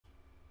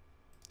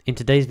In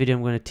today's video,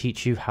 I'm going to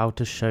teach you how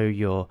to show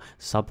your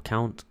sub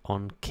count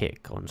on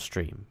Kick on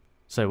stream.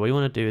 So what you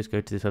want to do is go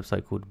to this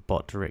website called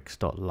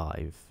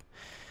botrix.live.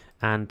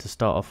 And to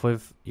start off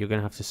with, you're going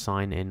to have to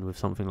sign in with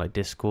something like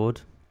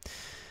Discord.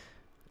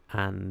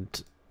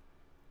 And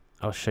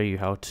I'll show you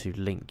how to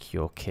link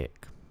your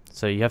Kick.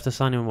 So you have to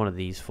sign in with one of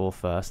these four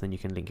first, then you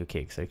can link your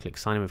Kick. So click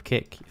sign in with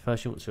Kick.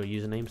 First you want your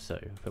username, so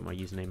put my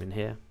username in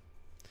here.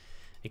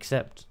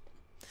 Accept.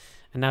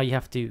 And now you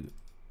have to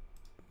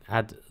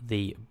add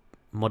the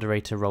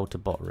moderator role to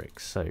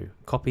Botrix. So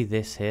copy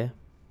this here.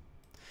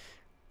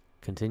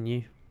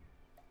 Continue.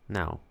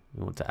 Now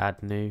we want to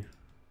add new.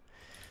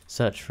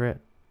 Search for it.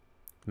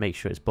 Make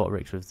sure it's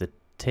Botrix with the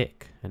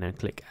tick and then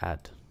click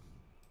add.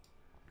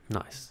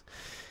 Nice.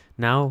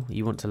 Now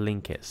you want to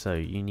link it, so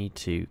you need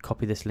to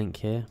copy this link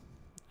here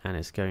and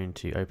it's going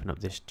to open up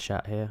this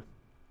chat here.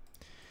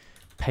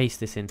 Paste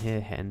this in here,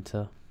 hit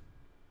enter.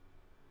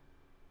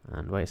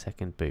 And wait a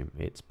second, boom,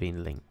 it's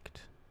been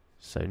linked.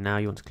 So now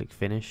you want to click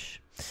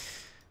finish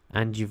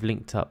and you've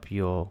linked up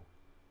your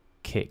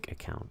Kick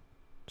account.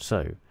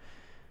 So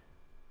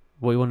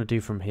what you want to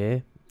do from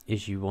here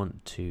is you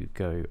want to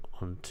go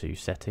onto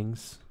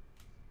settings,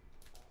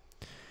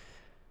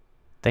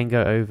 then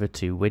go over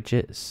to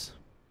widgets,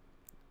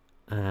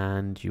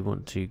 and you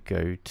want to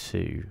go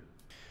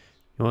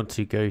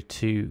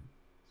to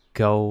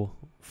goal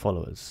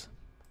followers.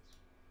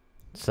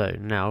 So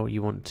now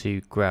you want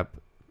to grab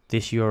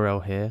this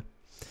URL here.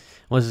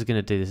 What this is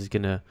going to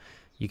do,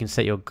 you can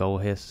set your goal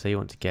here. So you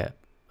want to get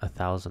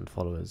 1,000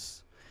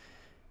 followers.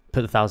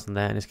 Put 1,000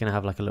 there and it's going to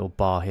have like a little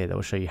bar here that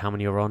will show you how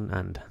many you're on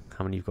and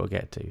how many you've got to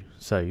get to.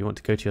 So you want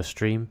to go to your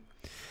stream,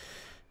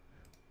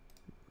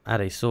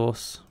 add a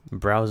source,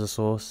 browse a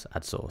source,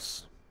 add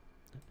source,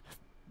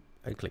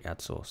 and click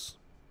add source.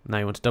 Now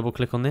you want to double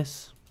click on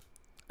this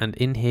and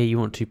in here you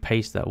want to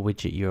paste that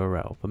widget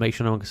URL, but make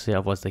sure no one can see it,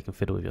 otherwise they can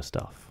fiddle with your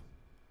stuff.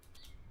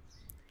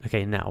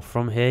 Okay, now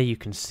from here you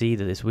can see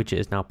that this widget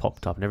is now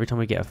popped up, and every time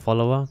we get a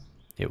follower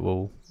it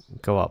will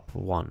go up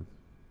 1.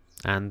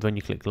 And when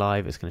you click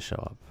live, it's going to show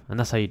up. And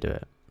that's how you do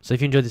it. So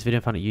if you enjoyed this video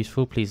and found it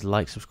useful, please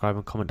like, subscribe,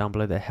 and comment down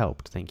below that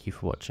helped. Thank you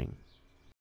for watching.